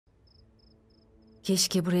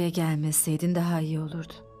Keşke buraya gelmeseydin, daha iyi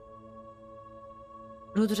olurdu.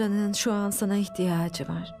 Rudra'nın şu an sana ihtiyacı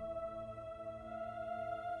var.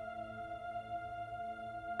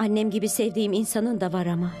 Annem gibi sevdiğim insanın da var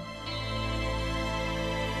ama.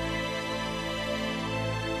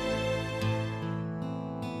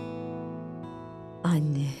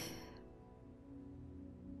 Anne.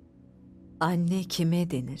 Anne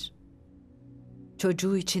kime denir?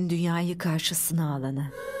 Çocuğu için dünyayı karşısına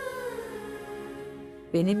alana.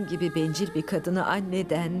 Benim gibi bencil bir kadına anne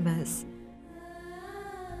denmez.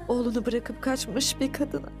 Oğlunu bırakıp kaçmış bir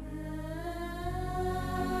kadına.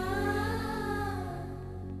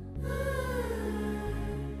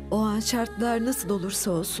 O an şartlar nasıl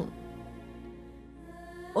olursa olsun,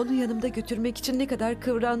 onu yanımda götürmek için ne kadar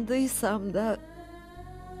kıvrandıysam da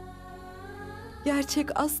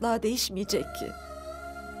gerçek asla değişmeyecek ki.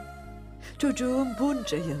 Çocuğum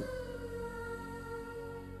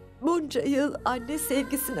bunca yıl anne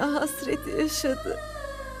sevgisine hasreti yaşadı.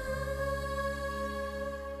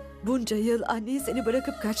 Bunca yıl anneyi seni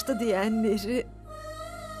bırakıp kaçtı diyenleri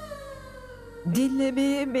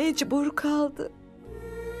dinlemeye mecbur kaldı.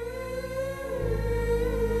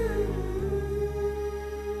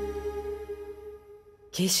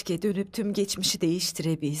 Keşke dönüp tüm geçmişi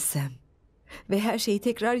değiştirebilsem ve her şeyi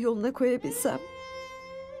tekrar yoluna koyabilsem.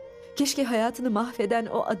 Keşke hayatını mahveden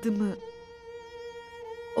o adımı,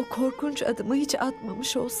 o korkunç adımı hiç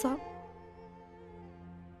atmamış olsam.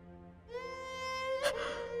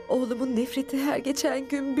 Oğlumun nefreti her geçen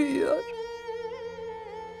gün büyüyor.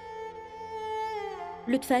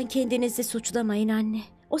 Lütfen kendinizi suçlamayın anne.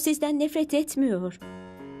 O sizden nefret etmiyor.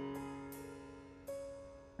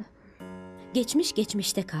 Geçmiş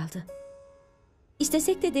geçmişte kaldı.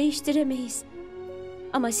 İstesek de değiştiremeyiz.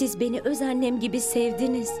 Ama siz beni öz annem gibi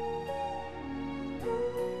sevdiniz.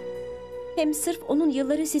 Hem sırf onun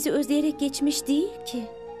yılları sizi özleyerek geçmiş değil ki.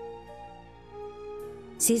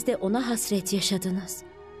 Siz de ona hasret yaşadınız.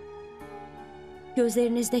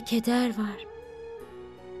 Gözlerinizde keder var.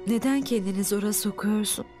 Neden kendini zora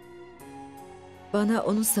sokuyorsun? Bana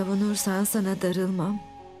onu savunursan sana darılmam.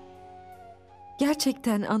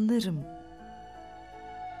 Gerçekten anlarım.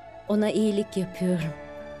 Ona iyilik yapıyorum.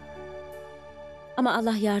 Ama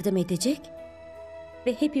Allah yardım edecek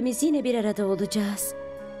ve hepimiz yine bir arada olacağız.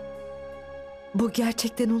 Bu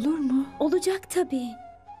gerçekten olur mu? Olacak tabii.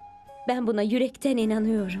 Ben buna yürekten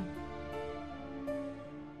inanıyorum.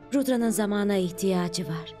 Rudra'nın zamana ihtiyacı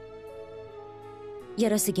var.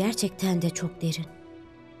 Yarası gerçekten de çok derin.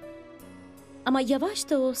 Ama yavaş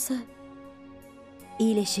da olsa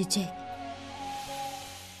iyileşecek.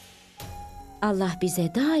 Allah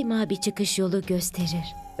bize daima bir çıkış yolu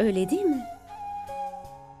gösterir. Öyle değil mi?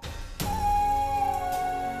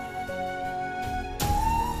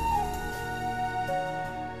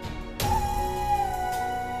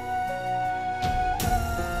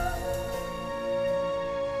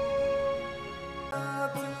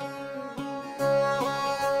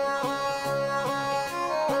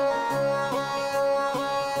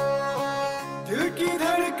 दिल की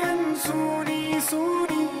धड़कन सुनी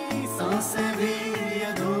सुनी सांसें भी